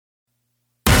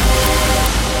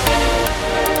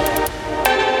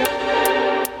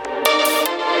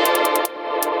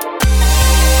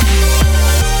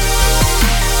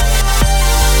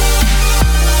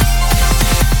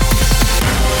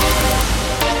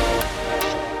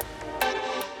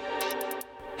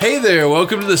Hey there,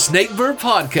 welcome to the Snakebird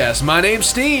Podcast. My name's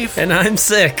Steve. And I'm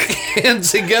Sick. And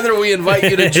together we invite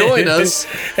you to join us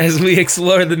as we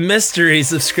explore the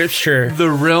mysteries of Scripture, the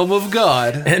realm of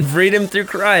God, and freedom through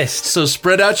Christ. So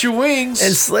spread out your wings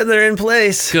and slither in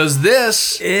place. Because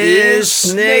this is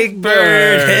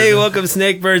Snakebird. Hey, welcome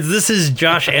Snakebirds. This is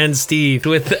Josh and Steve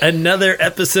with another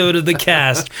episode of the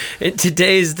cast. In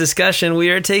today's discussion,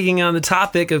 we are taking on the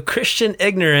topic of Christian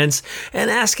ignorance and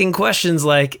asking questions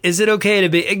like, is it okay to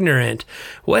be ignorant?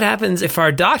 What happens if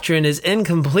our doctrine is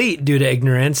incomplete due to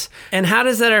ignorance? And how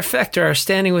does that affect our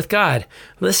standing with God?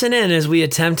 Listen in as we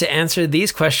attempt to answer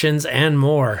these questions and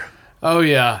more. Oh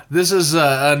yeah, this is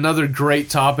another great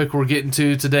topic we're getting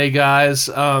to today, guys.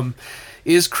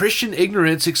 Is Christian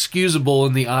ignorance excusable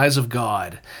in the eyes of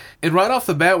God? And right off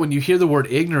the bat, when you hear the word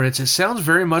ignorance, it sounds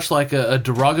very much like a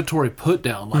derogatory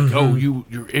put-down, like, oh,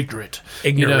 you're ignorant.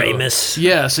 Ignoramus.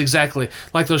 Yes, exactly.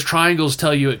 Like those triangles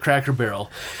tell you at Cracker Barrel.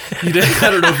 I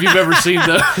don't know if you've ever seen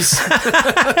those.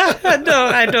 No,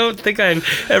 I don't think I've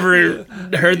ever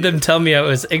heard them tell me I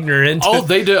was ignorant. Oh,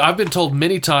 they do. I've been told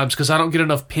many times because I don't get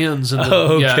enough pins. Or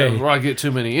I get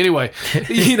too many. Anyway,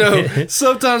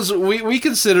 sometimes we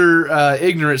consider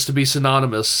ignorance to be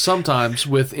synonymous, sometimes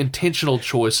with intentional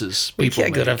choices. We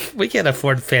can't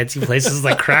afford fancy places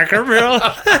like Cracker Barrel.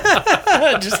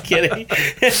 Just kidding.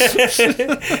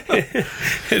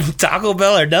 Taco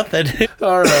Bell or nothing.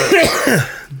 All right.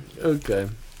 Okay.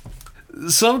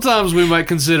 Sometimes we might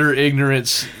consider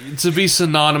ignorance to be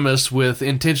synonymous with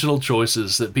intentional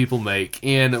choices that people make,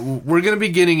 and we're going to be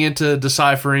getting into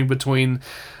deciphering between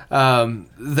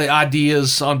the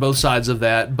ideas on both sides of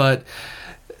that, but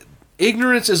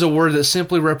ignorance is a word that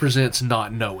simply represents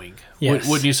not knowing. Yes.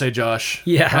 Wouldn't you say, Josh?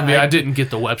 Yeah. I mean, I didn't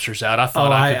get the Webster's out. I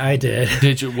thought I did.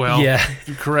 Did you? Well, yeah.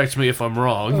 Correct me if I'm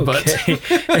wrong. Okay.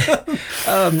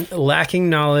 But lacking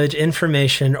knowledge,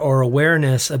 information, or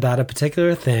awareness about a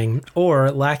particular thing, or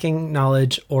lacking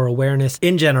knowledge or awareness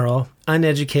in general,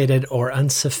 uneducated or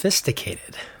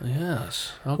unsophisticated.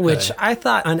 Yes. Okay. Which I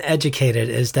thought uneducated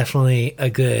is definitely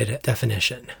a good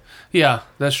definition. Yeah,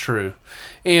 that's true.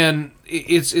 And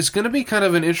it's going to be kind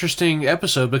of an interesting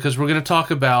episode because we're going to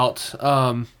talk about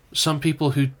some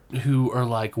people who are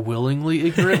like willingly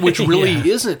ignorant, which really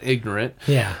isn't ignorant.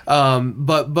 Yeah.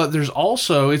 But there's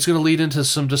also, it's going to lead into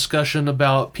some discussion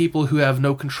about people who have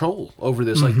no control over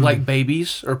this, like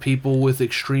babies or people with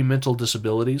extreme mental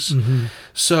disabilities.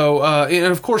 So, and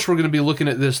of course, we're going to be looking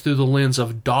at this through the lens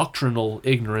of doctrinal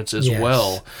ignorance as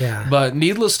well. Yeah. But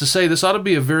needless to say, this ought to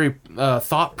be a very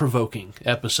thought-provoking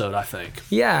episode, I think.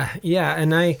 Yeah.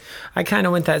 And I kind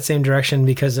of went that same direction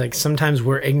because like sometimes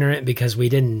we're ignorant because we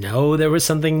didn't know there was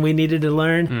something we needed to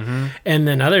learn. And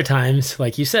then other times,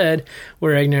 like you said,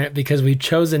 we're ignorant because we've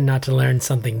chosen not to learn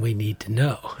something we need to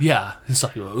know. Yeah. It's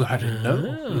like, I didn't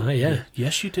know. Yeah.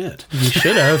 Yes, you did. You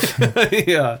should have.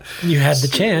 Yeah. You had the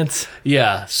chance.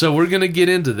 Yeah. So we're going to get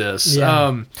into this.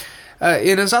 Yeah.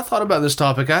 And as I thought about this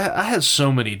topic, I had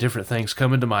so many different things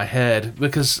come into my head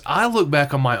because I look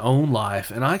back on my own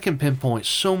life and I can pinpoint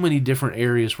so many different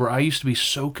areas where I used to be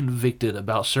so convicted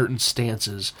about certain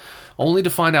stances, only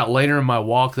to find out later in my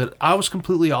walk that I was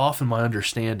completely off in my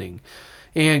understanding.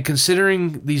 And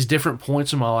considering these different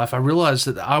points in my life, I realized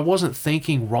that I wasn't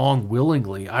thinking wrong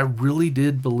willingly. I really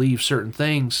did believe certain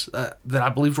things that I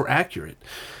believed were accurate.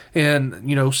 And,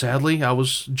 sadly, I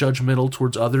was judgmental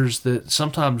towards others that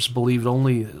sometimes believed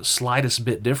only the slightest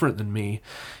bit different than me.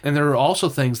 And there were also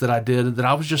things that I did that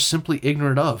I was just simply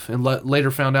ignorant of and later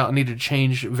found out I needed to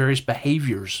change various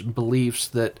behaviors and beliefs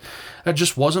that I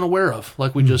just wasn't aware of,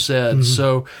 like we just said.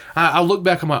 So I look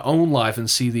back on my own life and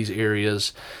see these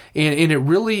areas, and it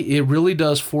really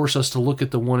does force us to look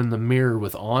at the one in the mirror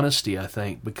with honesty, I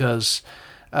think, because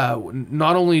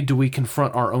not only do we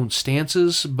confront our own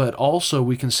stances, but also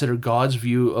we consider God's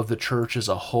view of the church as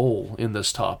a whole in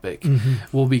this topic.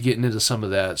 We'll be getting into some of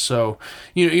that. So,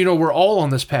 we're all on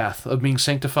this path of being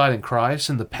sanctified in Christ,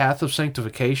 and the path of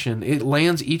sanctification, it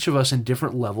lands each of us in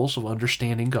different levels of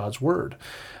understanding God's Word.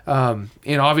 And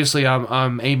obviously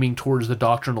I'm aiming towards the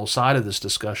doctrinal side of this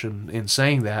discussion in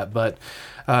saying that, but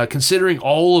considering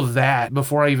all of that,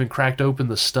 before I even cracked open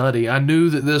the study, I knew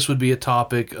that this would be a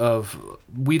topic of,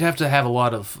 we'd have to have a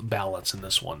lot of balance in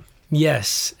this one.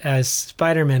 Yes, as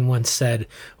Spider-Man once said,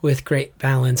 with great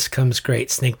balance comes great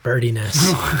snakebirdiness.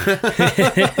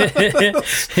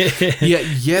 Yeah,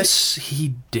 yes,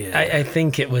 he did. I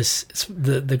think it was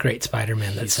the great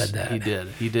Spider-Man that said that.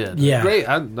 He did. Yeah. Great,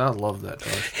 I love that.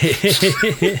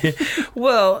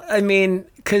 Well, I mean,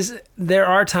 because there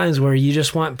are times where you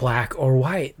just want black or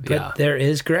white, but there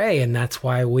is gray, and that's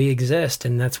why we exist,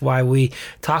 and that's why we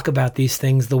talk about these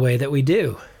things the way that we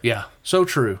do. Yeah, so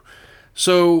true.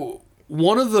 So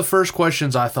one of the first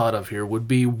questions I thought of here would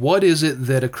be, what is it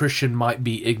that a Christian might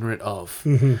be ignorant of?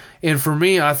 Mm-hmm. And for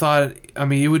me, I thought,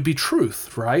 it would be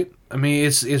truth, right?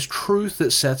 It's truth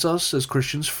that sets us as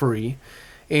Christians free.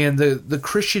 And the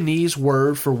Christianese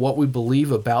word for what we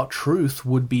believe about truth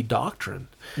would be doctrine.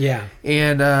 Yeah.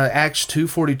 And Acts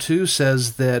 2:42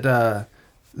 says that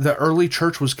the early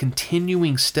church was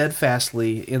continuing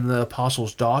steadfastly in the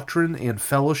apostles' doctrine and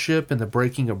fellowship and the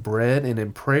breaking of bread and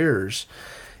in prayers.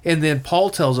 And then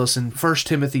Paul tells us in 1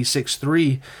 Timothy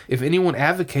 6:3, if anyone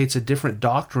advocates a different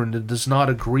doctrine that does not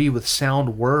agree with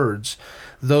sound words,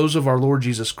 those of our Lord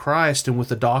Jesus Christ, and with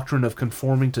the doctrine of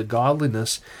conforming to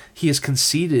godliness, he is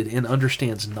conceited and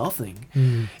understands nothing.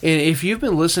 And if you've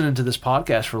been listening to this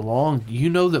podcast for long, you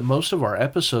know that most of our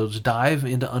episodes dive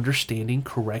into understanding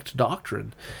correct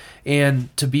doctrine and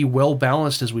to be well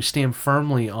balanced as we stand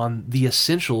firmly on the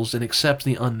essentials and accept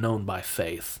the unknown by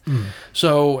faith.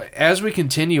 So as we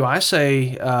continue, I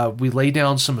say we lay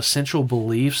down some essential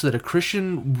beliefs that a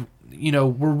Christian,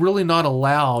 we're really not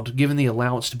allowed, given the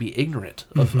allowance, to be ignorant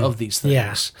of these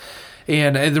things.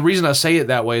 Yeah. And the reason I say it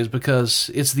that way is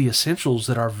because it's the essentials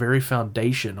that our very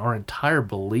foundation, our entire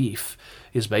belief,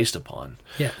 is based upon.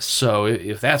 Yes. So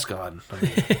if that's gone,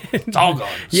 it's all gone.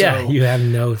 Yeah, So, you have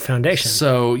no foundation.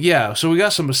 So we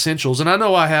got some essentials, and I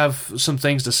know I have some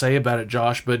things to say about it,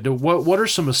 Josh. But what are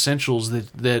some essentials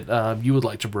that you would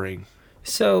like to bring?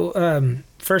 So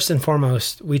first and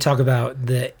foremost, we talk about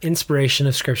the inspiration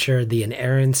of Scripture, the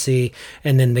inerrancy,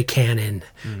 and then the canon.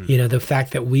 The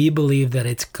fact that we believe that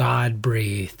it's God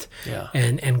breathed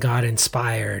and God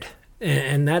inspired.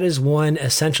 And that is one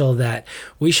essential that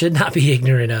we should not be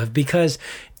ignorant of, because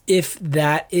if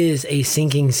that is a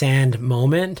sinking sand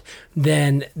moment,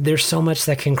 then there's so much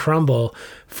that can crumble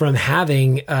from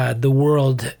having the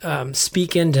world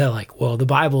speak into the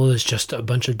Bible is just a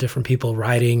bunch of different people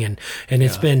writing, and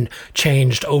it's been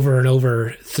changed over and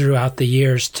over throughout the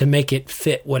years to make it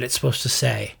fit what it's supposed to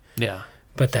say. Yeah.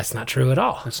 But that's not true at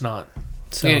all. It's not.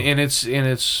 So, and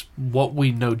it's what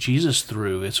we know Jesus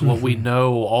through. It's what we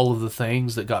know, all of the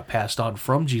things that got passed on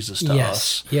from Jesus to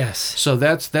us. Yes. So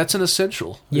that's an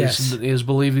essential. Yes. Is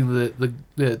believing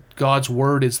that God's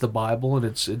word is the Bible and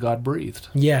it's God breathed.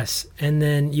 Yes. And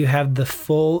then you have the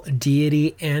full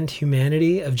deity and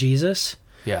humanity of Jesus.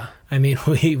 Yeah.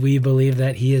 We believe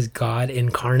that he is God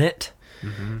incarnate.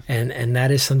 And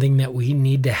that is something that we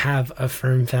need to have a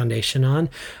firm foundation on.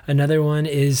 Another one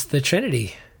is the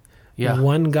Trinity. Yeah.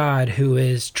 One God who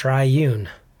is triune.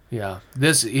 Yeah.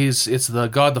 It's the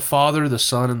God the Father, the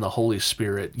Son, and the Holy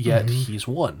Spirit, yet he's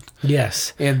one.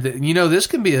 Yes. And, this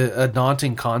can be a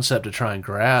daunting concept to try and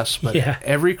grasp, but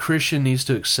every Christian needs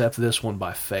to accept this one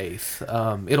by faith.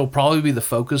 It'll probably be the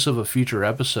focus of a future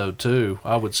episode, too,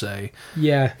 I would say.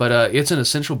 Yeah. But it's an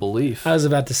essential belief. I was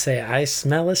about to say, I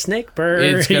smell a snake bird.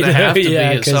 It's going to have to be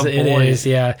at some point. It is,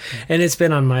 yeah. And it's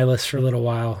been on my list for a little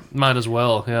while. Might as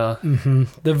well, yeah.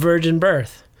 The virgin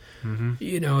birth.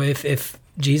 If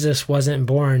Jesus wasn't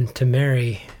born to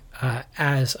Mary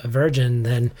as a virgin,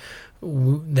 then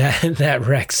that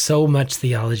wrecks so much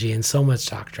theology and so much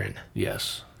doctrine.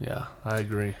 Yes, yeah, I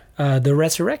agree. The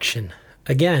resurrection,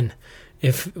 again,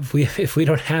 if we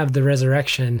don't have the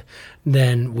resurrection,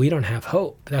 then we don't have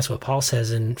hope. That's what Paul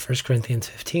says in 1 Corinthians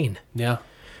 15. Yeah.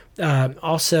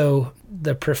 Also,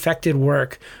 the perfected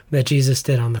work that Jesus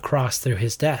did on the cross through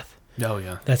his death. Oh,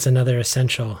 yeah. That's another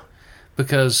essential.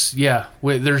 Because,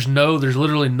 there's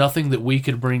literally nothing that we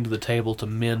could bring to the table to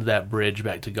mend that bridge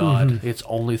back to God. It's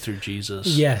only through Jesus.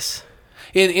 Yes.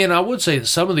 And I would say that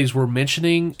some of these we're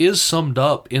mentioning is summed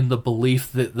up in the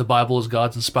belief that the Bible is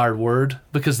God's inspired word,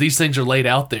 because these things are laid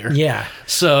out there. Yeah.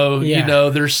 So,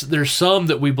 there's some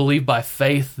that we believe by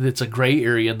faith that's a gray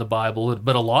area in the Bible,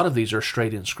 but a lot of these are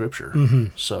straight in Scripture.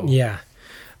 So yeah.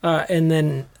 And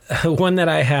then one that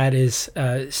I had is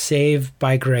saved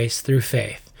by grace through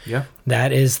faith. Yeah.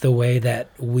 That is the way that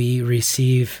we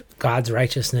receive God's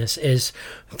righteousness, is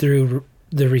through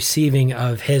the receiving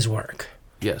of his work.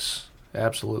 Yes,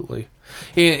 absolutely.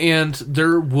 And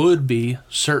there would be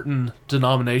certain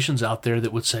denominations out there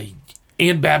that would say,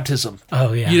 and baptism.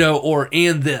 Oh, yeah. Or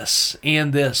and this,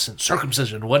 and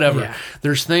circumcision, whatever. Yeah.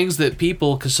 There's things that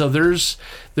people, there's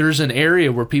an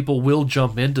area where people will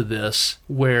jump into this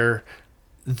where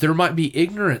there might be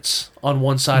ignorance on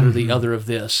one side or the other of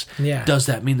this, Yeah. does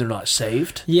that mean they're not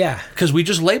saved? Yeah. Because we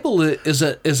just label it as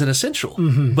an essential.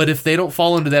 But if they don't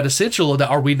fall into that essential,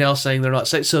 are we now saying they're not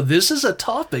saved? So this is a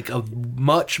topic of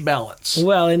much balance.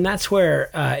 Well, and that's where,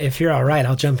 if you're all right,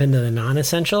 I'll jump into the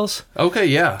non-essentials. Okay,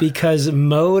 yeah. Because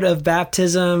mode of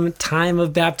baptism, time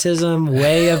of baptism,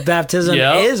 way of baptism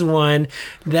Yep. is one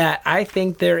that I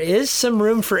think there is some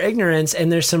room for ignorance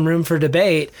and there's some room for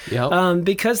debate. Yep.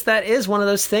 Because that is one of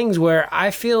those things where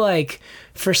I feel like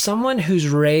for someone who's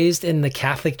raised in the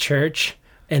Catholic Church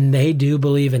and they do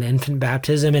believe in infant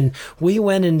baptism, and we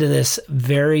went into this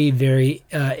very, very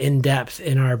in depth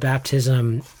in our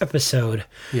baptism episode,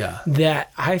 Yeah.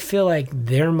 that I feel like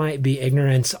there might be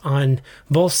ignorance on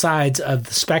both sides of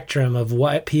the spectrum of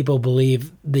what people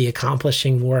believe the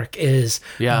accomplishing work is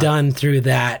done through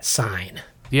that sign.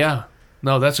 Yeah.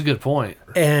 No, that's a good point.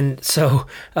 And so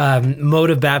mode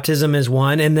of baptism is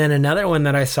one. And then another one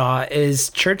that I saw is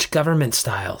church government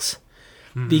styles.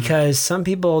 Because some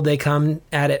people, they come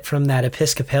at it from that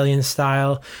Episcopalian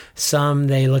style. Some,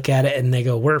 they look at it and they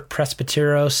go, we're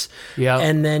Presbyteros. Yeah.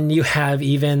 And then you have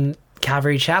even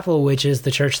Calvary Chapel, which is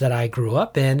the church that I grew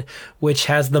up in, which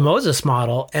has the Moses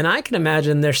model. And I can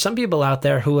imagine there's some people out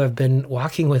there who have been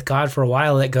walking with God for a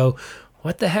while that go,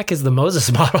 what the heck is the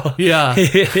Moses model? Yeah. And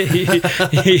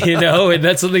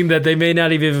that's something that they may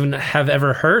not even have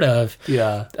ever heard of.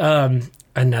 Yeah.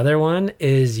 Another one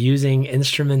is using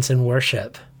instruments in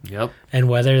worship, Yep. and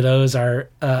whether those are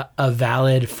a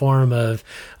valid form of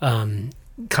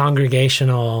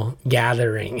congregational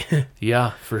gathering.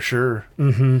 Yeah, for sure.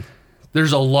 Mm-hmm.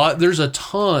 There's a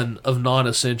ton of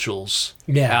non-essentials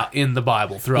out in the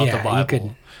Bible, throughout the Bible. You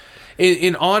could.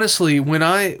 And honestly,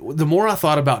 the more I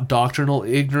thought about doctrinal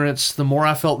ignorance, the more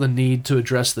I felt the need to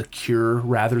address the cure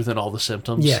rather than all the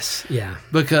symptoms. Yes, yeah.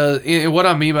 Because and what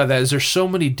I mean by that is there's so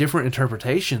many different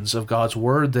interpretations of God's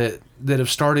word that have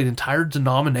started entire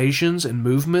denominations and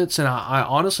movements, and I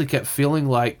honestly kept feeling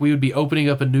like we would be opening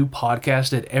up a new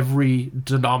podcast at every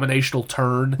denominational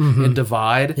turn and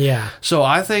divide. Yeah. So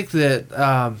I think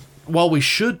that while we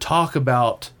should talk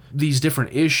about these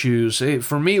different issues,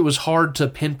 for me it was hard to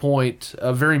pinpoint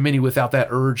very many without that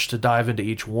urge to dive into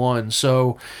each one.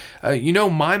 So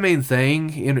my main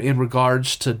thing in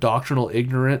regards to doctrinal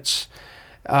ignorance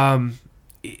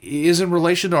is in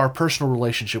relation to our personal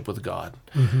relationship with God.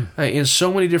 In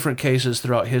so many different cases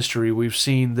throughout history, we've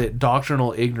seen that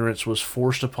doctrinal ignorance was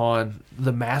forced upon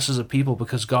the masses of people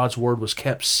because God's word was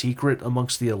kept secret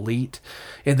amongst the elite,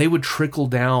 and they would trickle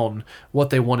down what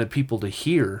they wanted people to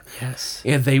hear. Yes.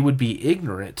 And they would be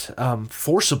ignorant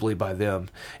forcibly by them.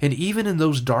 And even in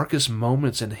those darkest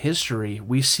moments in history,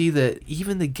 we see that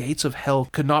even the gates of hell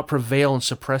could not prevail in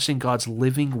suppressing God's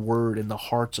living word in the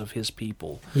hearts of his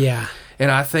people. Yeah.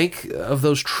 And I think of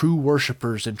those true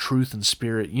worshipers in truth and spirit,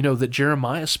 that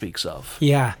Jeremiah speaks of.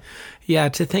 Yeah. Yeah,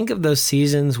 to think of those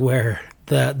seasons where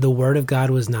the word of God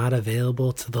was not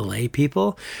available to the lay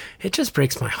people, it just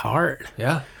breaks my heart.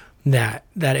 Yeah. That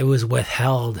it was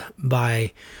withheld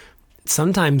by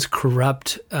sometimes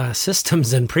corrupt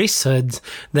systems and priesthoods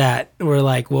that were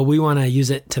like, well, we want to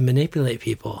use it to manipulate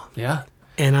people. Yeah.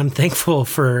 And I'm thankful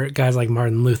for guys like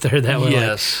Martin Luther that were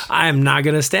Yes. like, I'm not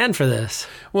going to stand for this.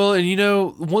 Well,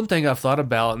 and one thing I've thought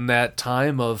about in that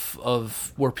time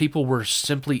of where people were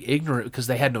simply ignorant because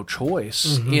they had no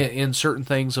choice in certain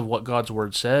things of what God's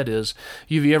word said is,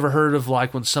 have you ever heard of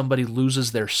like when somebody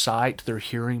loses their sight, their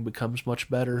hearing becomes much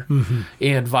better,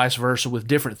 and vice versa with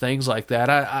different things like that?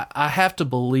 I have to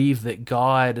believe that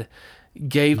God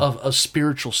gave a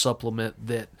spiritual supplement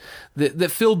that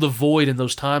filled the void in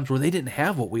those times where they didn't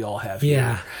have what we all have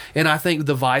Yeah. here. And I think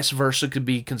the vice versa could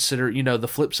be considered, the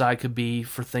flip side could be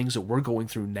for things that we're going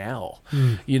through now,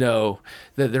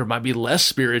 that there might be less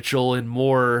spiritual and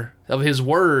more of his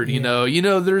word,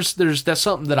 there's that's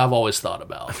something that I've always thought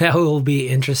about. That will be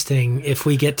interesting if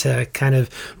we get to kind of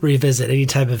revisit any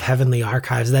type of heavenly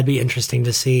archives. That'd be interesting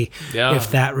to see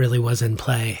if that really was in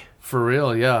play. For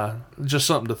real, yeah. Just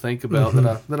something to think about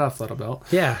that I've thought about.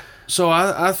 Yeah. So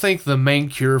I think the main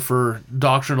cure for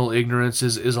doctrinal ignorance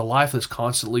is a life that's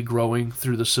constantly growing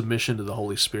through the submission to the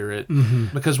Holy Spirit.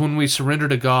 Because when we surrender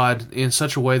to God in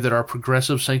such a way that our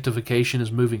progressive sanctification is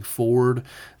moving forward,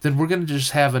 then we're going to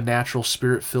just have a natural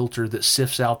spirit filter that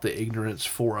sifts out the ignorance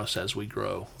for us as we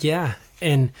grow. Yeah.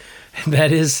 And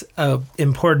that is an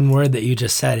important word that you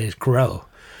just said, is grow.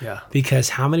 Yeah. Because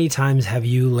how many times have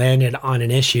you landed on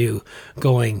an issue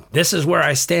going, this is where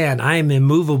I stand, I am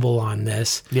immovable on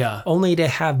this, only to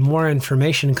have more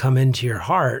information come into your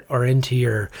heart or into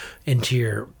your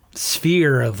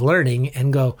sphere of learning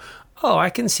and go, oh, I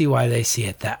can see why they see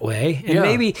it that way. And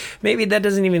Yeah. maybe that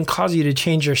doesn't even cause you to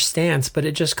change your stance, but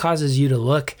it just causes you to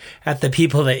look at the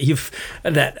people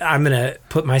that I'm going to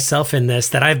put myself in this,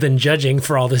 that I've been judging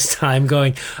for all this time,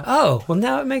 going, oh, well,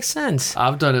 now it makes sense.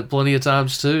 I've done it plenty of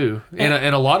times too,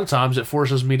 and a lot of times it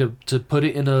forces me to put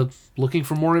it in a looking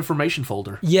for more information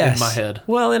folder Yes. in my head.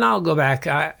 Well, and I'll go back.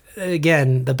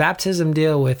 Again, the baptism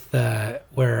deal with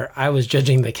where I was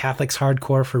judging the Catholics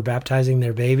hardcore for baptizing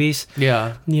their babies.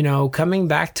 Yeah, Coming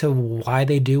back to why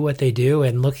they do what they do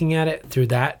and looking at it through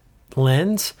that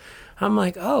lens, I'm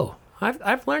like, oh,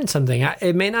 I've learned something.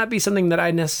 It may not be something that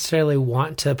I necessarily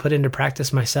want to put into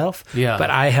practice myself, Yeah. but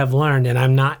I have learned, and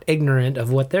I'm not ignorant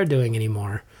of what they're doing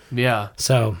anymore. yeah.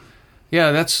 So,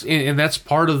 Yeah, that's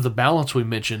part of the balance we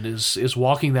mentioned is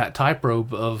walking that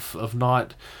tightrope of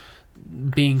not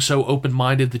being so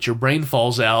open-minded that your brain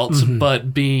falls out,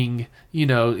 but being,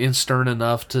 in stern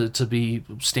enough to be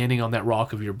standing on that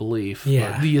rock of your belief.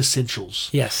 Yeah. The essentials.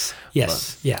 yes,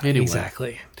 yeah, anyway.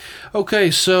 exactly.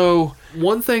 Okay, so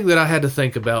one thing that I had to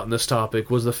think about in this topic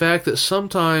was the fact that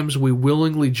sometimes we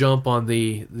willingly jump on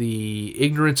the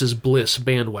ignorance is bliss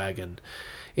bandwagon.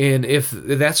 And if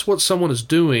that's what someone is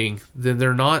doing, then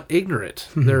they're not ignorant.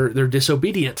 They're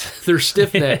disobedient. They're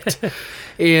stiff-necked.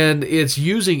 And it's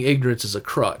using ignorance as a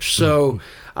crutch. So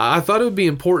I thought it would be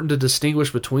important to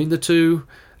distinguish between the two,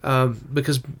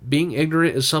 because being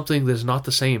ignorant is something that's not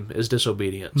the same as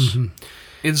disobedience.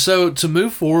 And so to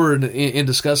move forward in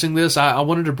discussing this, I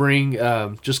wanted to bring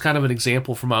just kind of an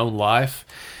example from my own life.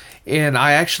 And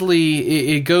I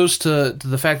actually, it goes to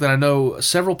the fact that I know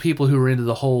several people who are into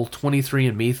the whole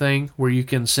 23andMe thing, where you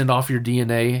can send off your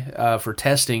DNA for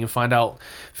testing and find out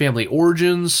family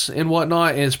origins and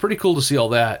whatnot. And it's pretty cool to see all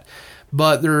that.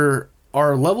 But there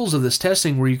are levels of this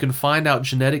testing where you can find out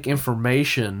genetic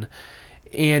information.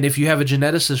 And if you have a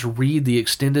geneticist read the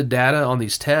extended data on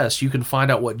these tests, you can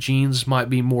find out what genes might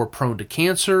be more prone to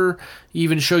cancer,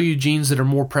 even show you genes that are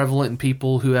more prevalent in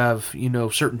people who have,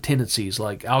 certain tendencies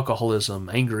like alcoholism,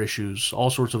 anger issues, all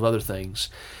sorts of other things.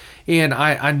 And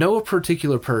I know a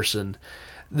particular person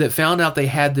that found out they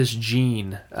had this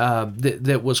gene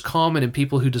that was common in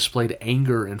people who displayed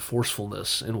anger and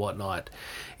forcefulness and whatnot,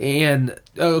 and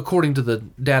according to the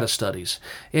data studies.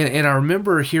 And I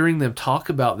remember hearing them talk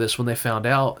about this when they found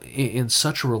out in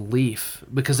such relief,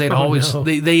 because they'd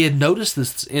they had noticed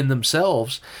this in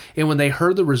themselves, and when they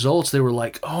heard the results, they were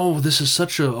like, oh, this is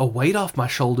such a weight off my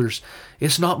shoulders.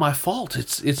 It's not my fault.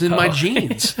 It's in my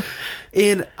genes.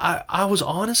 And I was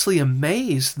honestly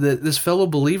amazed that this fellow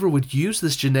believer would use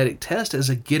this genetic test as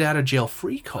a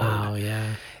get-out-of-jail-free card. Oh,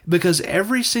 yeah. Because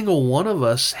every single one of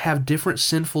us have different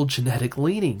sinful genetic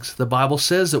leanings. The Bible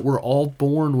says that we're all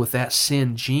born with that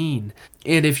sin gene.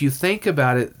 And if you think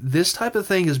about it, this type of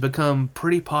thing has become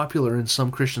pretty popular in some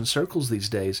Christian circles these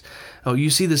days. Oh, you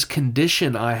see, this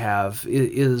condition I have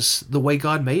is the way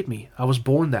God made me. I was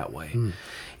born that way.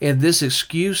 And this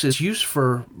excuse is used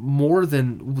for more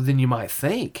than you might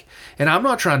think. And I'm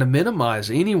not trying to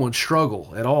minimize anyone's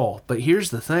struggle at all. But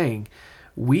here's the thing.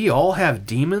 We all have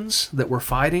demons that we're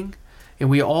fighting. And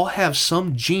we all have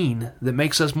some gene that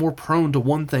makes us more prone to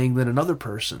one thing than another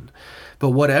person. But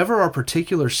whatever our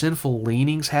particular sinful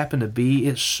leanings happen to be,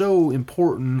 it's so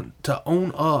important to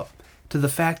own up to the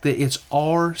fact that it's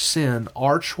our sin,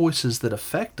 our choices that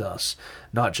affect us,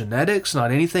 not genetics,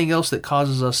 not anything else that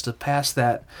causes us to pass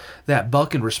that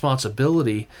buck in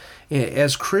responsibility.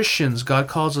 As Christians, God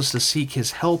calls us to seek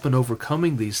His help in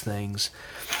overcoming these things.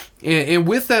 And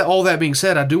with that, all that being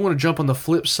said, I do want to jump on the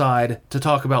flip side to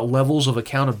talk about levels of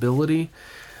accountability.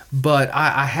 But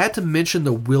I had to mention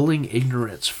the willing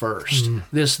ignorance first.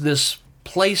 This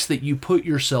place that you put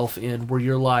yourself in where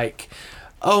you're like,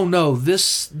 oh no,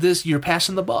 this you're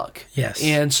passing the buck. Yes.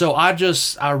 And so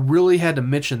I really had to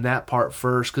mention that part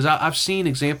first, because I've seen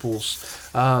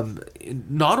examples,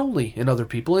 not only in other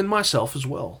people, in myself as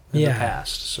well in the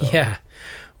past. So. Yeah.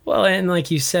 Well, and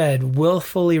like you said,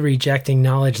 willfully rejecting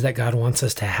knowledge that God wants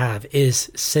us to have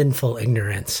is sinful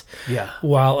ignorance. Yeah.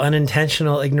 While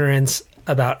unintentional ignorance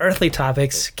about earthly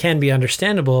topics can be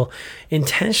understandable,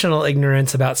 intentional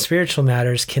ignorance about spiritual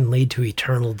matters can lead to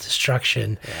eternal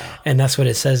destruction. Yeah. And that's what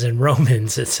it says in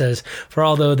Romans. It says, for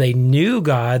although they knew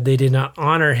God, they did not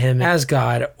honor Him as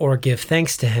God or give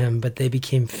thanks to Him, but they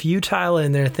became futile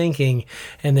in their thinking,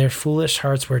 and their foolish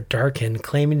hearts were darkened.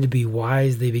 Claiming to be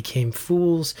wise, they became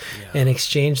fools and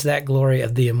exchanged that glory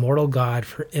of the immortal God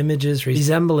for images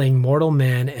resembling mortal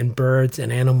men and birds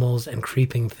and animals and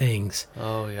creeping things.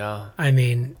 Oh, yeah. I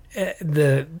mean,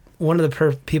 one of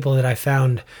the people that I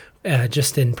found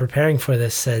just in preparing for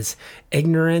this says,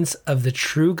 ignorance of the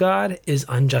true God is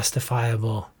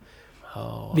unjustifiable.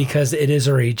 because it is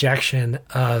a rejection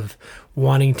of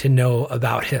wanting to know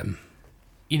about him.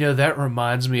 You know, that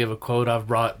reminds me of a quote I've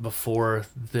brought before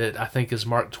that I think is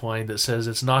Mark Twain that says,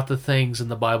 "It's not the things in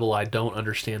the Bible I don't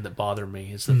understand that bother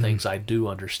me. It's the things I do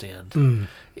understand."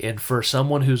 And for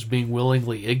someone who's being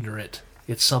willingly ignorant,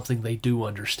 it's something they do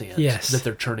understand that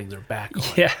they're turning their back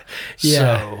on.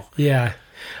 Yeah.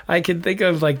 I can think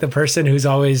of like the person who's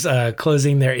always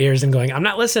closing their ears and going, I'm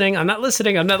not listening, you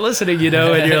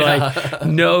know, and you're like,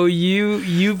 no,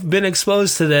 you've been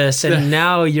exposed to this and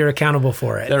now you're accountable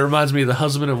for it. That reminds me of the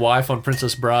husband and wife on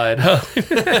Princess Bride. Not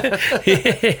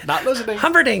listening.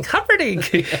 Humperdinck.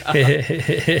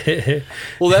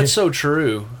 Well, that's so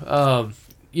true.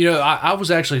 You know, I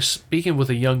was actually speaking with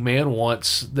a young man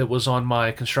once that was on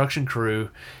my construction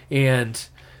crew, and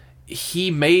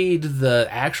he made the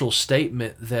actual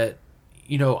statement that,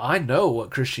 you know, I know what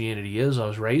Christianity is. I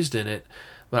was raised in it,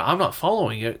 but I'm not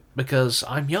following it because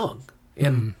I'm young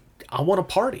and I want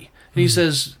to party. And he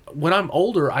says, when I'm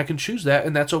older, I can choose that,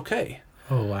 and that's okay.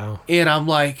 Oh, wow. And I'm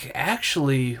like,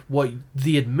 actually, what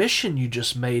the admission you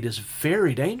just made is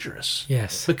very dangerous.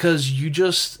 Yes. Because you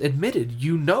just admitted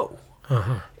you know.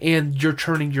 And you're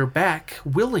turning your back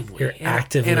willingly. You're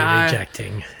actively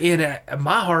rejecting. And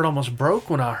my heart almost broke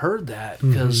when I heard that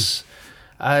because,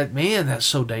 man, that's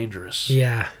so dangerous.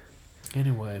 Yeah.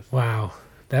 Anyway. Wow.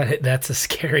 That's a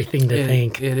scary thing to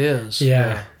think. It is.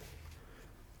 Yeah.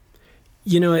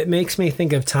 You know, it makes me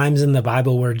think of times in the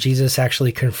Bible where Jesus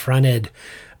actually confronted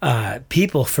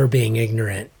people for being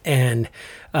ignorant. And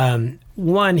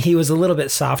one he was a little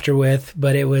bit softer with,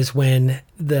 but it was when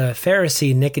the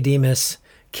Pharisee Nicodemus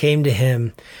came to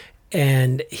him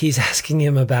and he's asking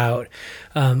him about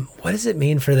what does it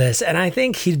mean for this? And I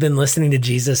think he'd been listening to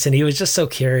Jesus and he was just so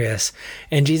curious.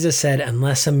 And Jesus said,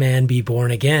 unless a man be born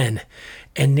again.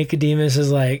 And Nicodemus is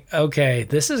like, okay,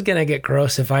 this is going to get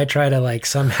gross if I try to like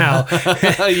somehow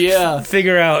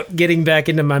figure out getting back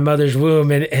into my mother's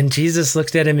womb. And Jesus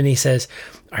looked at him and he says,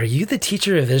 are you the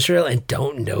teacher of Israel and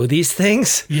don't know these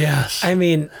things? Yes. I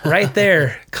mean, right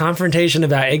there, confrontation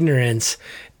about ignorance.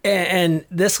 And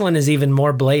this one is even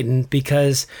more blatant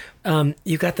because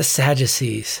you got the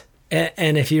Sadducees.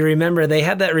 And if you remember, they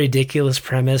had that ridiculous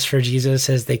premise for Jesus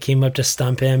as they came up to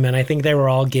stump him. And I think they were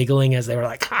all giggling as they were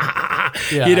like, ha, ha, ha.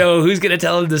 You know, who's going to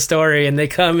tell him the story? And they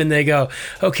come and they go,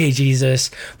 okay, Jesus,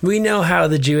 we know how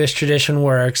the Jewish tradition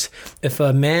works. If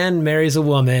a man marries a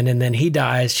woman and then he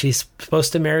dies, she's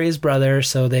supposed to marry his brother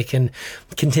so they can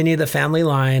continue the family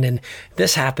line. And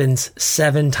this happens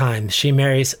 7 times. She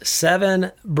marries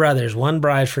 7 brothers, 1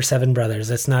 bride for 7 brothers.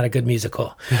 That's not a good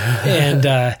musical.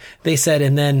 And they said,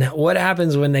 and then what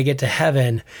happens when they get to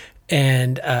heaven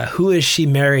and who is she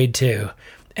married to?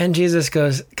 And Jesus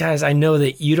goes, guys, I know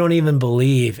that you don't even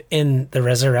believe in the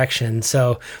resurrection,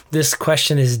 so this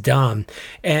question is dumb.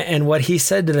 And what he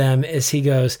said to them is he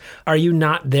goes, are you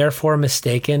not therefore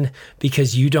mistaken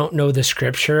because you don't know the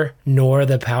scripture nor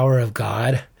the power of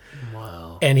God?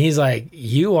 Wow. And he's like,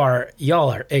 y'all are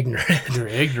ignorant. You're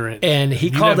ignorant. And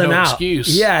he called them out.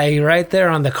 Excuse. Yeah, right there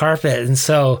on the carpet. And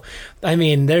so, I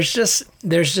mean, there's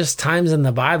just times in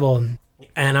the Bible,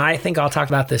 and I think I'll talk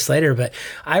about this later, but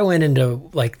I went into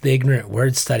like the ignorant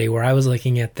word study where I was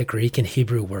looking at the Greek and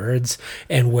Hebrew words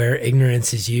and where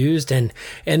ignorance is used. And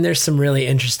there's some really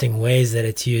interesting ways that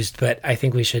it's used, but I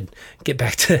think we should get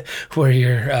back to where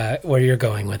you're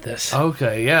going with this.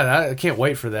 Okay. Yeah. I can't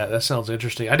wait for that. That sounds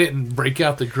interesting. I didn't break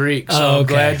out the Greek, so I'm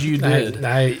glad you did.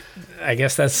 I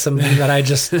guess that's something that I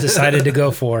just decided to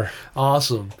go for.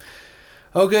 Awesome.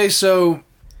 Okay. So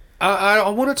I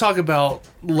want to talk about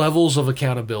levels of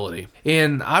accountability.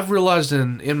 And I've realized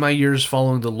in my years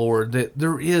following the Lord that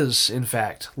there is, in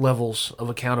fact, levels of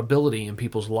accountability in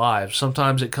people's lives.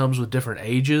 Sometimes it comes with different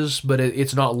ages, but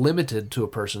it's not limited to a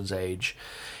person's age.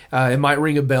 It might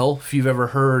ring a bell if you've ever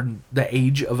heard the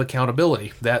age of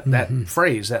accountability, that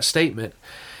phrase, that statement.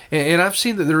 And I've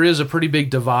seen that there is a pretty big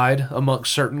divide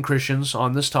amongst certain Christians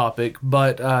on this topic,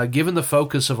 but given the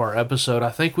focus of our episode, I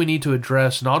think we need to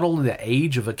address not only the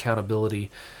age of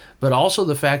accountability, but also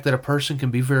the fact that a person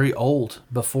can be very old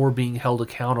before being held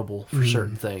accountable for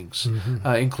certain things,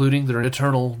 including their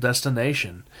eternal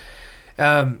destination.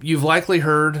 You've likely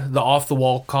heard the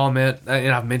off-the-wall comment,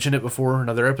 and I've mentioned it before in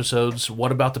other episodes,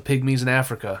 what about the pygmies in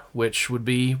Africa, which would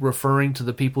be referring to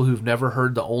the people who've never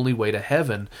heard the only way to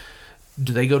heaven.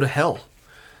 Do they go to hell?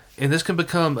 And this can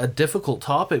become a difficult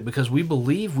topic because we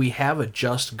believe we have a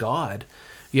just God,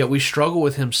 yet we struggle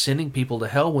with him sending people to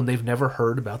hell when they've never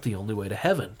heard about the only way to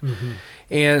heaven.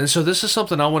 And so this is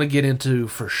something I want to get into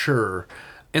for sure.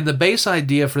 And the base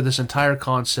idea for this entire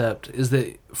concept is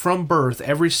that from birth,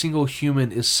 every single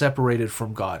human is separated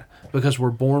from God because we're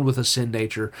born with a sin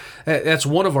nature. That's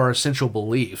one of our essential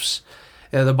beliefs.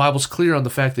 The Bible's clear on the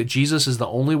fact that Jesus is the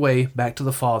only way back to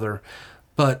the Father.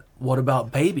 But what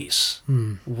about babies?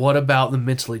 What about the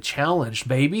mentally challenged?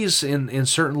 Babies in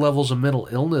certain levels of mental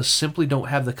illness simply don't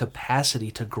have the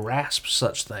capacity to grasp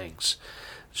such things.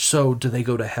 So do they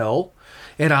go to hell?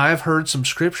 And I've heard some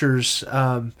scriptures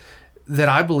that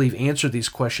I believe answer these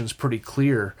questions pretty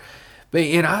clear.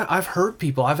 And I've heard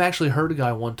people, I've actually heard a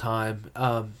guy one time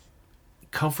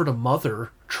comfort a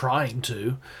mother trying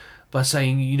to by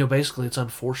saying, basically it's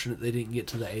unfortunate they didn't get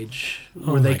to the age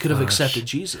where they could have accepted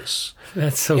Jesus.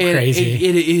 That's so crazy.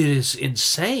 It is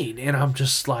insane. And I'm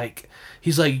just like,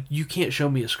 he's like, you can't show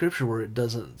me a scripture where it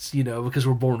doesn't, because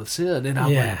we're born with sin. And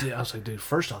I was like, dude,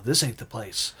 first off, this ain't the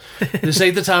place. This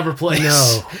ain't the time or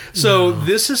place. No.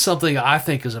 This is something I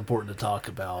think is important to talk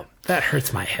about. That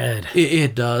hurts my head.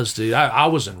 It does, dude. I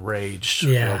was enraged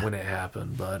when it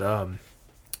happened. But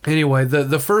anyway,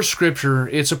 the first scripture,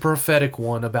 it's a prophetic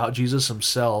one about Jesus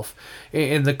himself.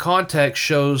 And the context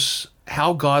shows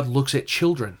how God looks at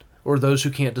children, or those who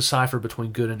can't decipher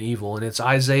between good and evil. And it's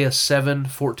Isaiah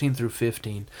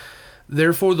 7:14-15.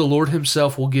 Therefore the Lord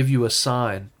himself will give you a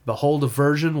sign. Behold, a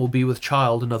virgin will be with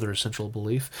child, another essential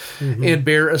belief, and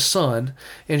bear a son,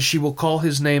 and she will call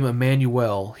his name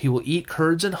Emmanuel. He will eat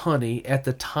curds and honey at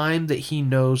the time that he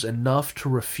knows enough to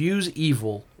refuse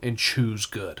evil and choose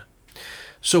good.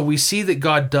 So we see that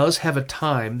God does have a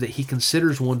time that he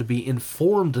considers one to be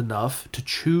informed enough to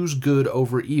choose good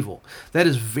over evil. That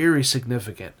is very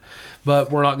significant.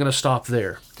 But we're not going to stop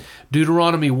there.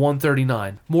 Deuteronomy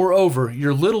 1:39. Moreover,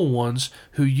 your little ones,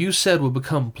 who you said would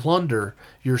become plunder,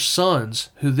 your sons,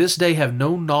 who this day have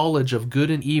no knowledge of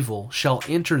good and evil, shall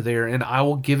enter there, and I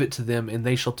will give it to them, and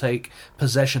they shall take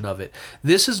possession of it.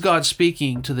 This is God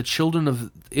speaking to the children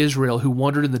of Israel who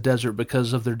wandered in the desert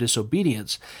because of their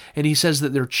disobedience. And he says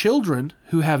that their children,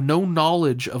 who have no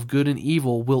knowledge of good and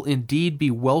evil, will indeed be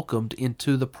welcomed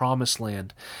into the promised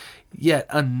land. Yet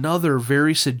another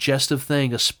very suggestive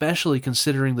thing, especially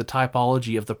considering the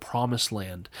typology of the promised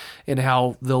land and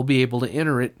how they'll be able to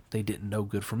enter it. They didn't know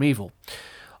good from evil.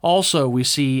 Also, we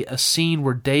see a scene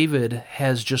where David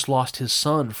has just lost his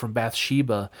son from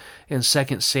Bathsheba in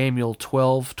 2 Samuel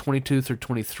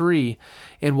 12:22-23.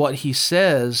 And what he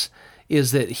says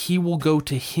is that he will go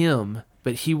to him,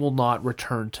 but he will not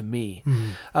return to me.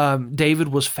 David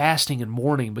was fasting and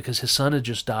mourning because his son had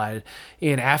just died.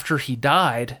 And after he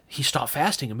died, he stopped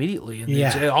fasting immediately. And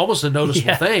it's almost a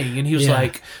noticeable thing. And he was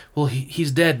like, well,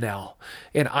 he's dead now.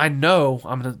 And I know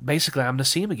I'm going to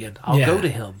see him again. I'll go to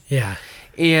him. Yeah.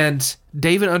 And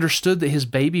David understood that his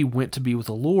baby went to be with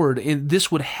the Lord, and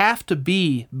this would have to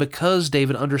be because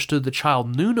David understood the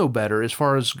child knew no better as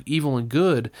far as evil and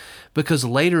good, because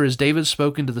later as David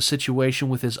spoke into the situation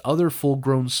with his other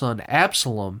full-grown son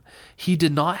Absalom, he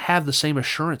did not have the same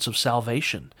assurance of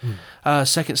salvation.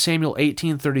 2 Samuel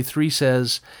 18:33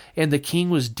 says, And the king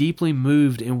was deeply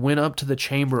moved and went up to the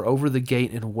chamber over the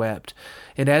gate and wept.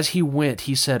 And as he went,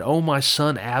 he said, O my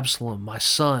son Absalom, my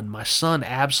son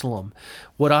Absalom,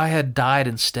 would I had died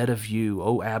instead of you,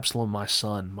 O Absalom, my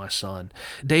son, my son.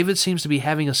 David seems to be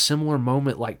having a similar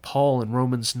moment like Paul in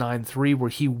Romans 9:3, where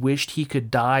he wished he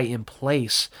could die in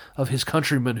place of his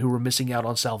countrymen who were missing out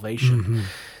on salvation.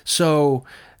 So,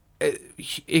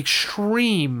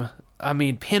 extreme,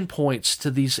 pinpoints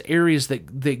to these areas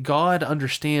that God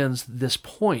understands this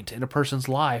point in a person's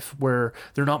life where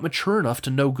they're not mature enough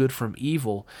to know good from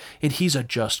evil, and he's a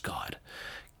just God.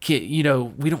 We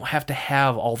don't have to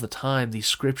have all the time these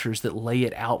scriptures that lay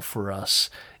it out for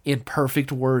us in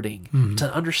perfect wording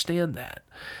to understand that.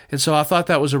 And so I thought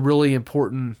that was a really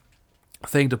important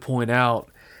thing to point out.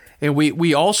 And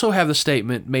we also have the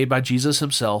statement made by Jesus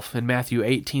himself in Matthew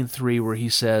 18:3, where he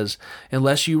says,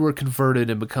 Unless you were converted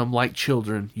and become like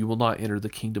children, you will not enter the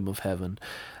kingdom of heaven.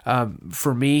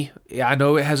 For me, I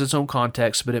know it has its own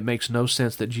context, but it makes no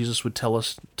sense that Jesus would tell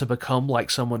us to become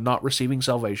like someone not receiving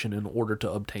salvation in order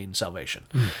to obtain salvation.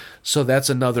 So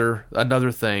that's another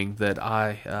thing that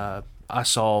I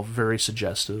saw very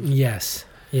suggestive. Yes.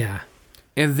 Yeah.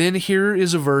 And then here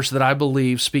is a verse that I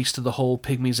believe speaks to the whole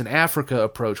pygmies in Africa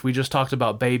approach. We just talked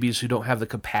about babies who don't have the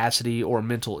capacity or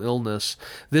mental illness.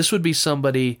 This would be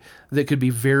somebody that could be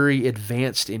very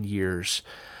advanced in years.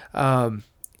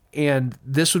 And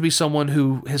this would be someone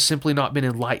who has simply not been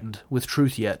enlightened with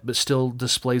truth yet, but still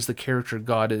displays the character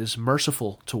God is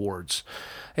merciful towards.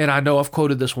 And I know I've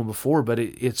quoted this one before, but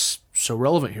it's so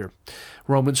relevant here.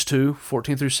 Romans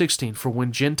 2:14-16. For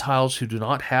when Gentiles who do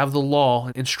not have the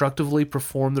law instructively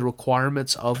perform the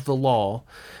requirements of the law,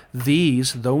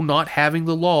 these, though not having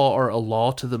the law, are a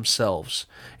law to themselves,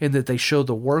 in that they show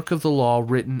the work of the law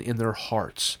written in their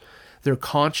hearts, their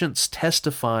conscience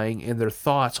testifying and their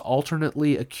thoughts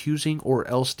alternately accusing or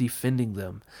else defending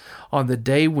them, on the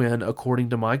day when, according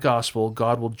to my gospel,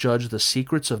 God will judge the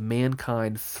secrets of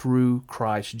mankind through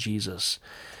Christ Jesus.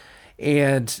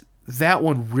 And that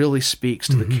one really speaks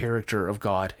to the character of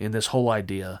God in this whole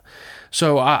idea.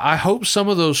 So I hope some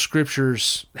of those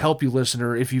scriptures help you,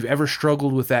 listener, if you've ever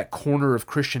struggled with that corner of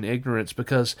Christian ignorance,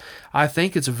 because I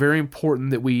think it's very important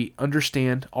that we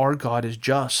understand our God is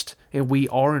just, and we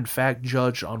are, in fact,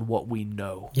 judged on what we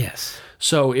know. Yes.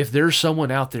 So if there's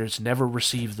someone out there that's never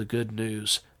received the good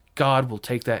news, God will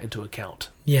take that into account.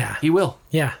 Yeah. He will.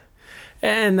 Yeah.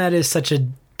 And that is such a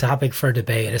topic for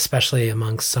debate, especially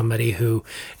amongst somebody who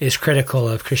is critical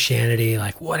of Christianity.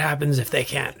 Like, what happens if they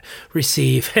can't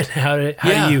receive, and how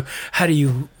do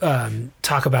you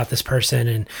talk about this person?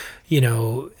 And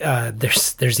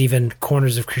there's even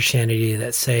corners of Christianity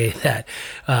that say that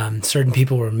certain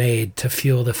people were made to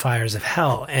fuel the fires of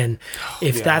hell. And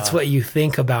if that's what you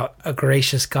think about a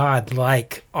gracious God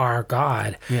like our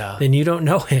God, then you don't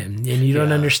know Him and you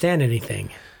don't understand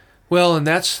anything. Well, and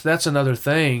that's another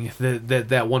thing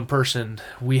that one person,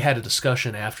 we had a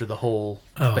discussion after the whole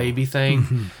baby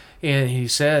thing, and he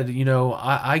said,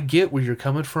 I get where you're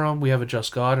coming from. We have a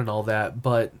just God and all that,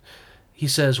 but he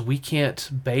says we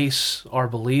can't base our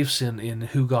beliefs in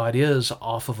who God is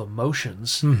off of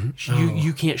emotions.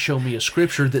 You can't show me a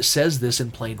scripture that says this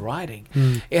in plain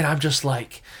writing. And I'm just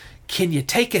like, can you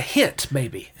take a hint,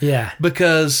 maybe? Yeah.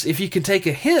 Because if you can take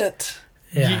a hint,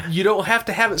 you don't have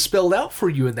to have it spelled out for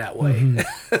you in that way.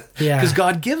 Because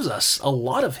God gives us a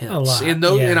lot of hints. And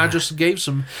I just gave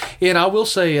some. And I will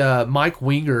say Mike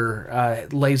Winger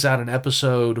lays out an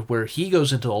episode where he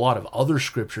goes into a lot of other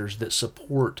scriptures that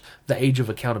support the age of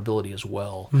accountability as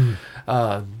well.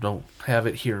 Don't have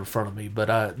it here in front of me,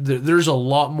 but there's a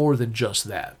lot more than just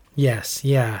that. Yes,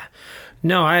 yeah.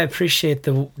 No, I appreciate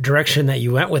the direction that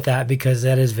you went with that, because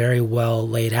that is very well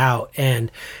laid out.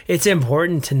 And it's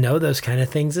important to know those kind of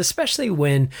things, especially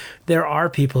when there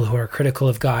are people who are critical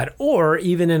of God, or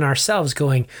even in ourselves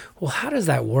going, well, how does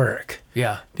that work?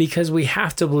 Yeah. Because we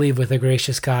have to believe with a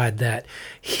gracious God that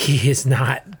He is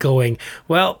not going,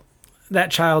 well, that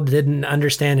child didn't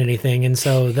understand anything, and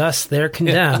so thus they're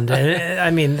condemned. And I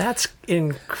mean, that's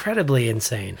incredibly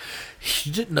insane.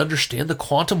 He didn't understand the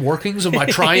quantum workings of my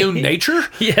triune nature?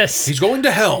 Yes. He's going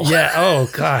to hell. Yeah. Oh,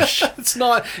 gosh. It's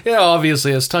not,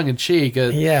 obviously it's tongue-in-cheek.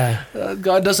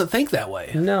 God doesn't think that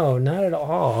way. No, not at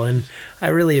all. And I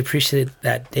really appreciate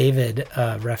that David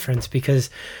reference, because,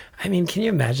 I mean, can you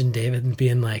imagine David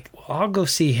being like, well, I'll go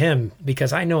see him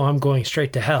because I know I'm going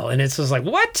straight to hell. And it's just like,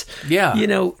 what? Yeah.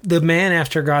 The man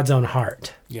after God's own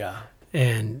heart. Yeah.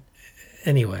 And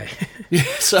anyway.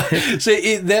 so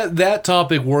that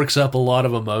topic works up a lot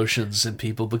of emotions in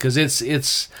people, because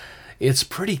it's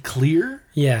pretty clear.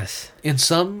 Yes. In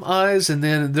some eyes, and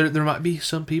then there might be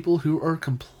some people who are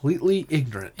completely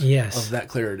ignorant of that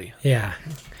clarity. Yeah.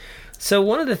 So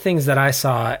one of the things that I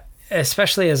saw,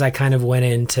 especially as I kind of went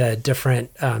into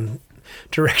different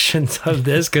directions of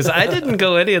this, because I didn't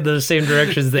go any of those same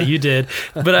directions that you did,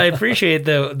 but I appreciate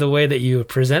the way that you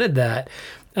presented that,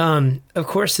 of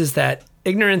course, is that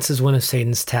ignorance is one of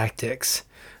Satan's tactics.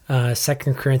 2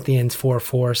 Corinthians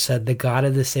 4:4 said, the God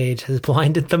of this age has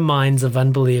blinded the minds of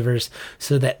unbelievers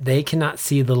so that they cannot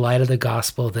see the light of the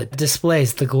gospel that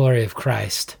displays the glory of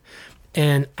Christ.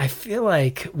 And I feel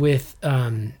like with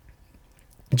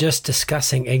just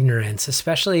discussing ignorance,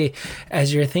 especially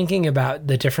as you're thinking about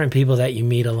the different people that you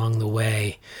meet along the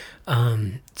way,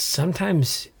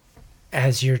 sometimes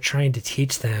as you're trying to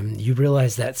teach them, you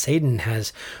realize that Satan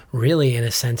has really, in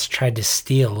a sense, tried to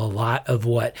steal a lot of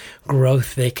what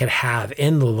growth they could have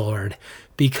in the Lord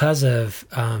because of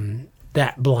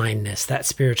that blindness, that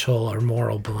spiritual or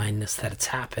moral blindness that has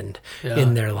happened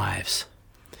in their lives.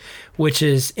 Which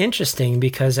is interesting,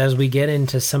 because as we get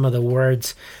into some of the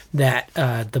words that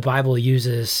the Bible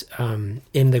uses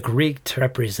in the Greek to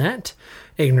represent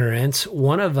ignorance,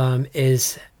 one of them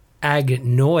is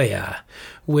agnoia,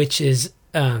 which is,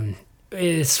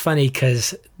 it's funny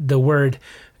because the word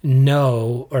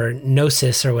know or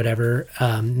gnosis or whatever,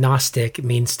 Gnostic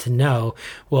means to know.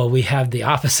 Well, we have the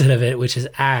opposite of it, which is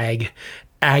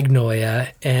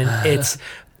agnoia, and it's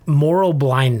moral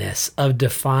blindness of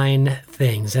define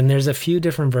things. And there's a few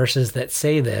different verses that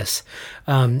say this,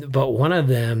 but one of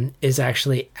them is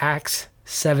actually Acts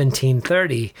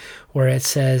 17:30, where it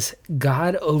says,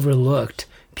 God overlooked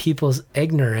people's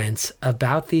ignorance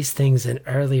about these things in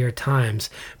earlier times,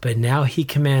 but now he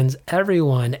commands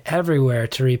everyone everywhere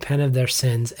to repent of their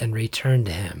sins and return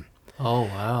to him. Oh,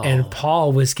 wow. And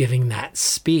Paul was giving that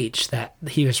speech that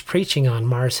he was preaching on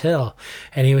Mars Hill,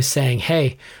 and he was saying,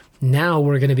 hey, now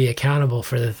we're going to be accountable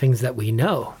for the things that we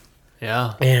know.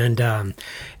 Yeah. And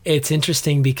it's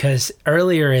interesting because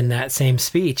earlier in that same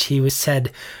speech, he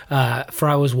said, for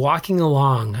I was walking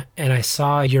along and I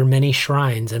saw your many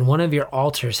shrines, and one of your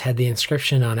altars had the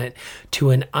inscription on it,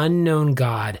 to an unknown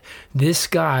God. This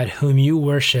God whom you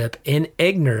worship in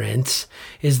ignorance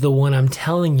is the one I'm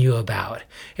telling you about.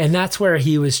 And that's where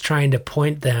he was trying to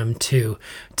point them to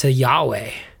Yahweh.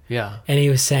 Yeah. And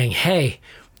he was saying, hey,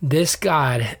 this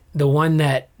God, the one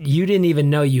that you didn't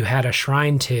even know you had a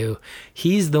shrine to,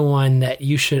 he's the one that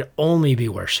you should only be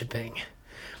worshiping.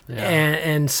 Yeah.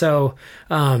 And so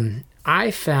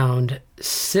I found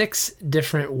 6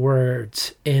 different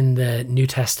words in the New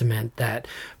Testament that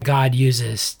God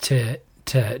uses to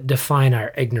define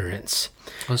our ignorance.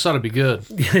 Well, this ought to be good.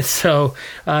 So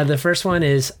the first one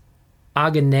is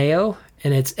agoneo,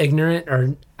 and it's ignorant,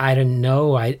 or I don't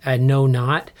know, I know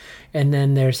not. And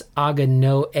then there's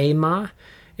agonoema,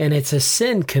 and it's a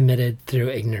sin committed through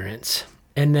ignorance.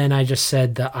 And then I just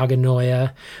said the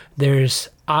agonoia. There's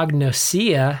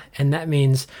agnosia, and that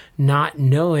means not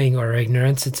knowing or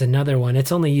ignorance. It's another one.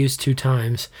 It's only used 2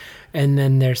 times. And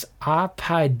then there's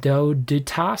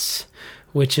apaidodutas,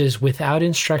 which is without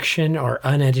instruction or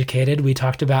uneducated. We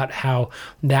talked about how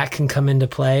that can come into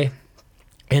play.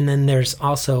 And then there's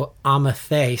also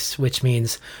amathes, which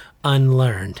means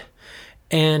unlearned.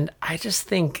 And I just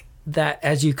think that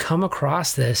as you come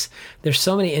across this, there's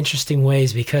so many interesting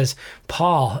ways, because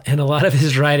Paul, in a lot of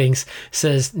his writings,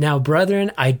 says, now,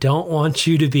 brethren, I don't want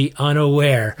you to be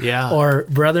unaware. Yeah. Or,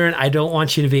 brethren, I don't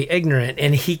want you to be ignorant.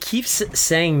 And he keeps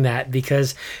saying that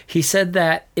because he said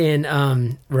that in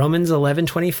Romans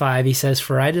 11:25. He says,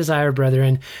 for I desire,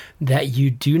 brethren, that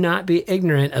you do not be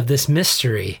ignorant of this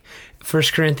mystery. 1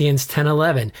 Corinthians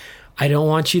 10:11. I don't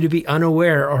want you to be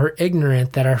unaware or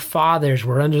ignorant that our fathers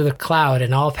were under the cloud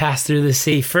and all passed through the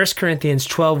sea. 1 Corinthians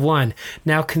 12:1.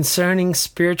 Now concerning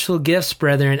spiritual gifts,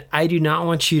 brethren, I do not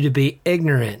want you to be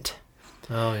ignorant.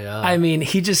 Oh, yeah. I mean,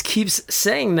 he just keeps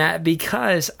saying that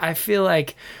because I feel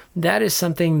like that is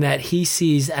something that he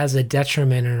sees as a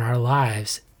detriment in our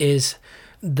lives, is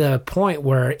the point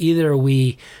where either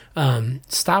we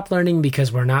stop learning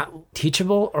because we're not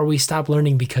teachable, or we stop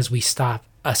learning because we stop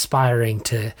aspiring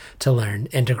to learn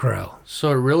and to grow. So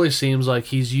it really seems like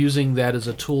he's using that as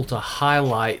a tool to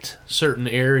highlight certain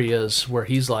areas where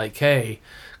he's like, hey,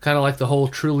 kind of like the whole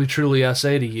truly, truly I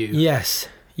say to you. Yes.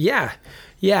 Yeah.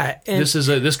 Yeah. And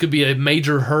this could be a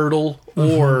major hurdle,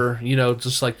 or,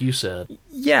 just like you said.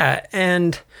 Yeah.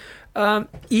 And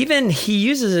even he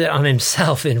uses it on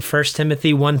himself in 1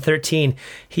 Timothy 1:13.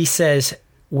 He says,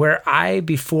 where I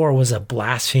before was a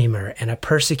blasphemer and a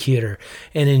persecutor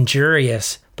and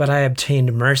injurious, but I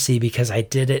obtained mercy because I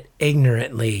did it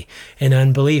ignorantly in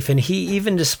unbelief. And he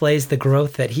even displays the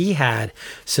growth that he had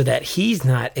so that he's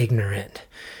not ignorant.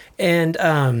 And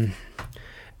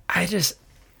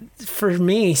for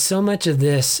me, so much of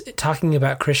this, talking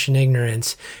about Christian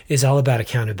ignorance, is all about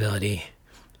accountability.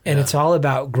 And it's all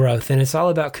about growth, and it's all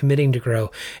about committing to grow.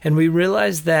 And we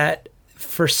realize that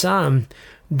for some,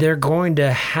 they're going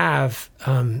to have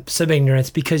some ignorance,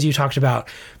 because you talked about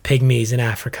pygmies in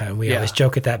Africa. And we always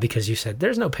joke at that because you said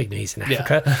there's no pygmies in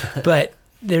Africa. Yeah. But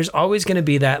there's always going to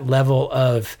be that level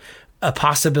of a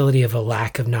possibility of a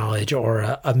lack of knowledge,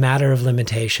 or a matter of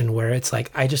limitation, where it's like,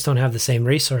 I just don't have the same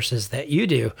resources that you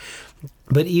do.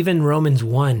 But even Romans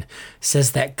 1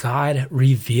 says that God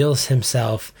reveals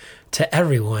himself to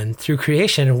everyone through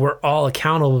creation, and we're all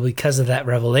accountable because of that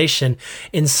revelation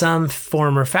in some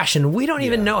form or fashion. We don't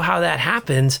even know how that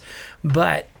happens,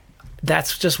 but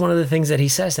that's just one of the things that he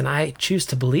says, and I choose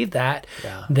to believe that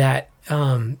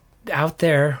out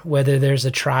there, whether there's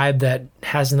a tribe that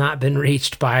has not been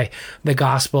reached by the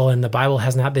gospel and the Bible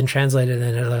has not been translated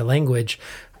in another language,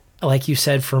 like you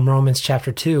said from Romans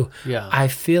chapter 2, I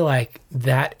feel like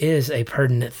that is a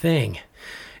pertinent thing.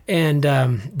 And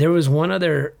there was one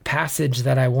other passage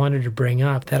that I wanted to bring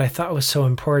up that I thought was so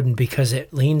important, because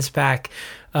it leans back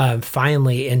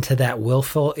finally into that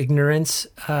willful ignorance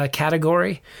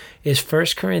category, is 1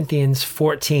 Corinthians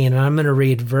 14. And I'm going to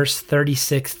read verse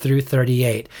 36 through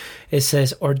 38. It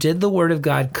says, or did the word of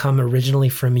God come originally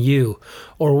from you,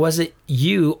 or was it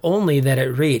you only that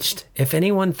it reached? If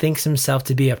anyone thinks himself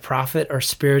to be a prophet or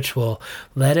spiritual,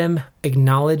 let him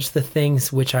acknowledge the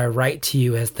things which I write to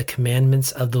you as the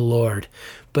commandments of the Lord.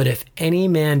 But if any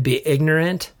man be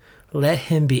ignorant, let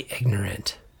him be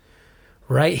ignorant.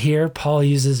 right here, Paul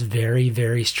uses very,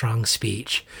 very strong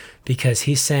speech because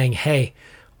he's saying, hey,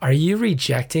 are you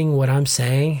rejecting what I'm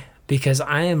saying? Because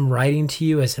I am writing to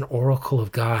you as an oracle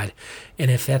of God. And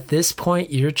if at this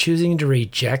point you're choosing to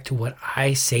reject what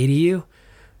I say to you,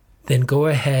 then go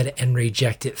ahead and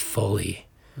reject it fully.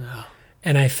 Yeah.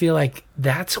 And I feel like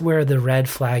that's where the red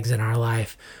flags in our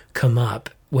life come up,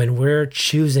 when we're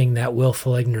choosing that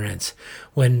willful ignorance.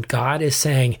 When God is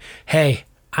saying, hey,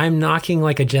 I'm knocking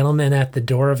like a gentleman at the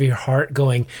door of your heart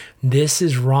going, this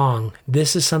is wrong.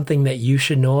 This is something that you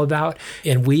should know about.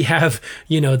 And we have,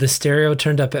 the stereo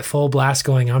turned up at full blast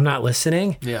going, I'm not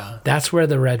listening. Yeah. That's where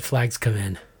the red flags come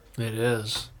in. It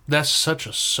is. That's such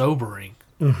a sobering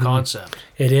concept.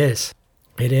 It is.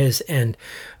 It is. And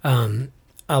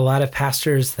a lot of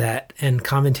pastors and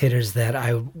commentators that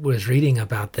I was reading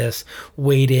about this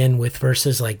weighed in with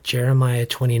verses like Jeremiah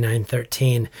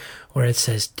 29:13, where it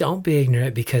says, don't be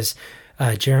ignorant, because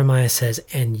Jeremiah says,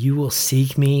 and you will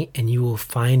seek me and you will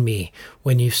find me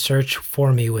when you search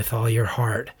for me with all your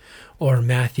heart. Or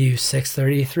Matthew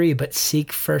 6:33, but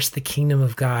seek first the kingdom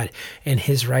of God and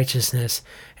his righteousness,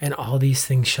 and all these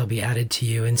things shall be added to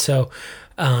you. And so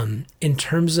in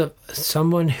terms of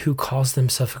someone who calls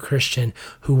themselves a Christian,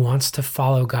 who wants to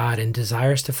follow God and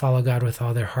desires to follow God with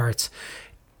all their hearts,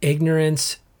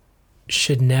 ignorance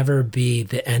should never be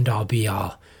the end-all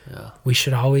be-all. Yeah. We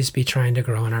should always be trying to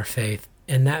grow in our faith.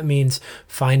 And that means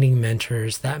finding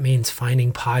mentors. That means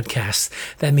finding podcasts.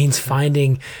 That means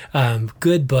finding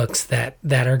good books that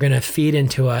are going to feed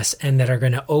into us and that are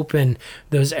going to open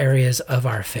those areas of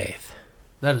our faith.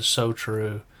 That is so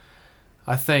true.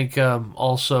 I think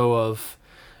also of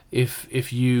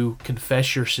if you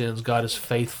confess your sins, God is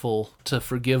faithful to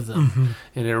forgive them. Mm-hmm.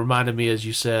 And it reminded me, as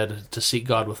you said, to seek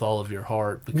God with all of your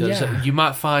heart, because Yeah. you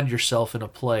might find yourself in a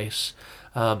place,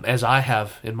 as I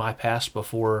have in my past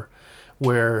before,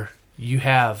 where you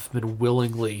have been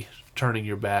willingly turning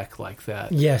your back like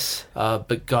that. Yes.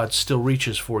 But God still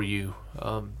reaches for you.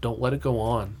 Don't let it go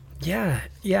on. Yeah,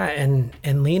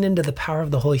 and lean into the power of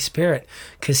the Holy Spirit,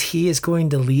 because he is going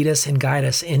to lead us and guide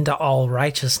us into all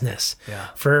righteousness. Yeah.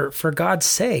 For God's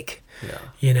sake.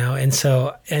 Yeah. And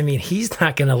so, I mean, he's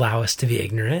not going to allow us to be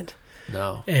ignorant.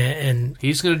 No. And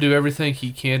He's going to do everything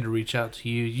he can to reach out to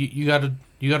you. You got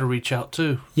to reach out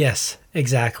too. yes,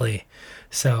 exactly.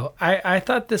 So I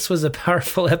thought this was a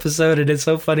powerful episode, and it's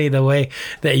so funny the way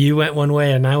that you went one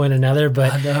way and I went another,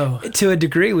 but I know. to a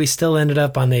degree we still ended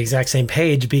up on the exact same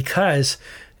page, because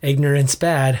ignorance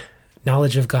bad,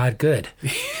 knowledge of God good.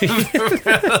 I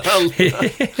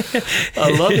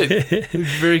love it.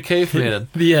 Very caveman.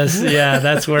 Yes, yeah,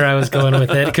 that's where I was going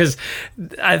with it, because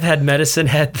I've had medicine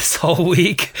head this whole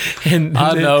week, and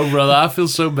I know, brother. I feel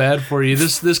so bad for you.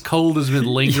 This cold has been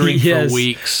lingering Yes. for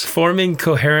weeks. Forming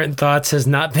coherent thoughts has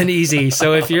not been easy.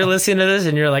 So if you're listening to this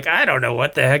and you're like, I don't know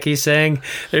what the heck he's saying,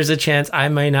 there's a chance I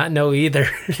may not know either.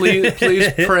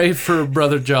 Please pray for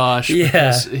Brother Josh. Yeah.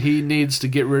 Because he needs to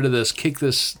get rid of this, kick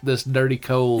this dirty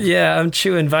cold. Yeah, I'm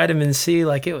chewing vitamin C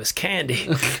like it was candy.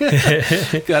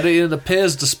 Got it in a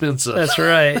Pez dispenser. That's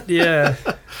right. Yeah.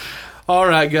 All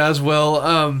right, guys.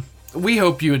 Well, we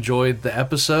hope you enjoyed the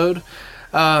episode.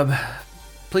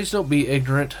 Please don't be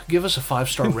ignorant. Give us a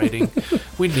 5-star rating.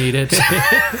 We need it.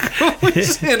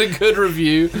 And a good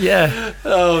review. Yeah.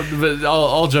 But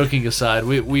all joking aside,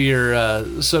 we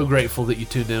are so grateful that you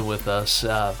tuned in with us.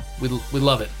 We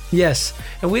love it. Yes.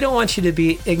 And we don't want you to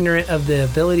be ignorant of the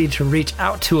ability to reach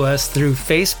out to us through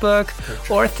Facebook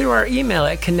or through our email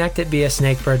at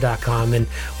connect@bsnakebird.com. And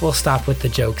we'll stop with the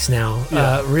jokes now.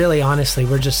 Yeah. Really, honestly,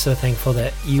 we're just so thankful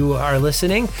that you are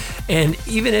listening. And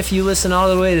even if you listen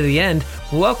all the way to the end,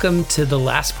 welcome to the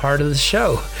last part of the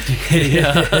show.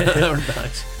 Yeah.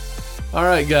 Nice. All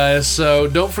right, guys. So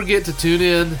don't forget to tune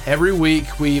in every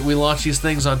week. We launch these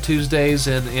things on Tuesdays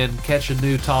and catch a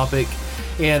new topic.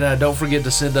 And don't forget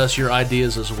to send us your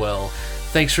ideas as well.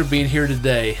 Thanks for being here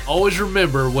today. Always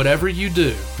remember, whatever you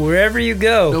do, Wherever you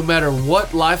go, no matter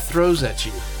what life throws at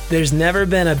you, there's never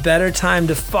been a better time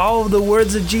to follow the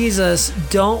words of Jesus.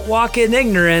 Don't walk in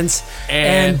ignorance,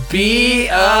 and be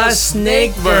a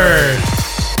snake bird.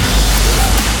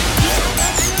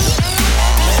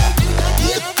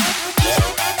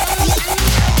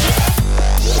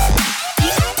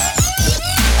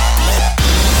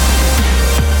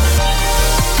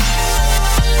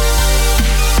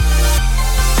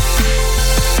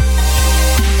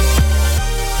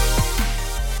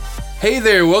 Hey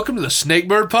there, welcome to the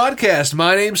Snakebird Podcast.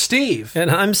 My name's Steve. And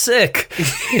I'm sick.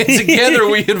 Together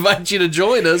we invite you to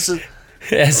join us.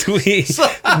 As we...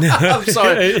 I'm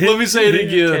sorry, let me say it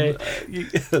again.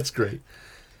 Okay. That's great.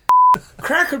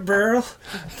 Cracker Barrel,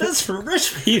 that's for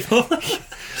rich people.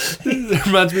 It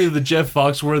reminds me of the Jeff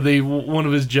Foxworthy, one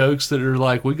of his jokes that are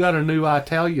like, we got a new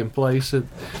Italian place. It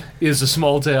is a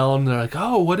small town. And they're like,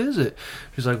 oh, what is it?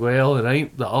 He's like, well, it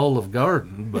ain't the Olive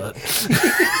Garden, but...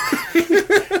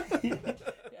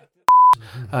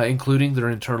 including their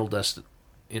internal destination.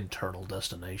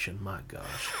 My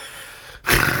gosh.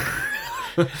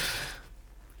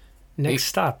 Next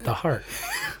stop, the heart.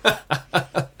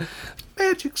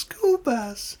 Magic school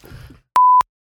bus.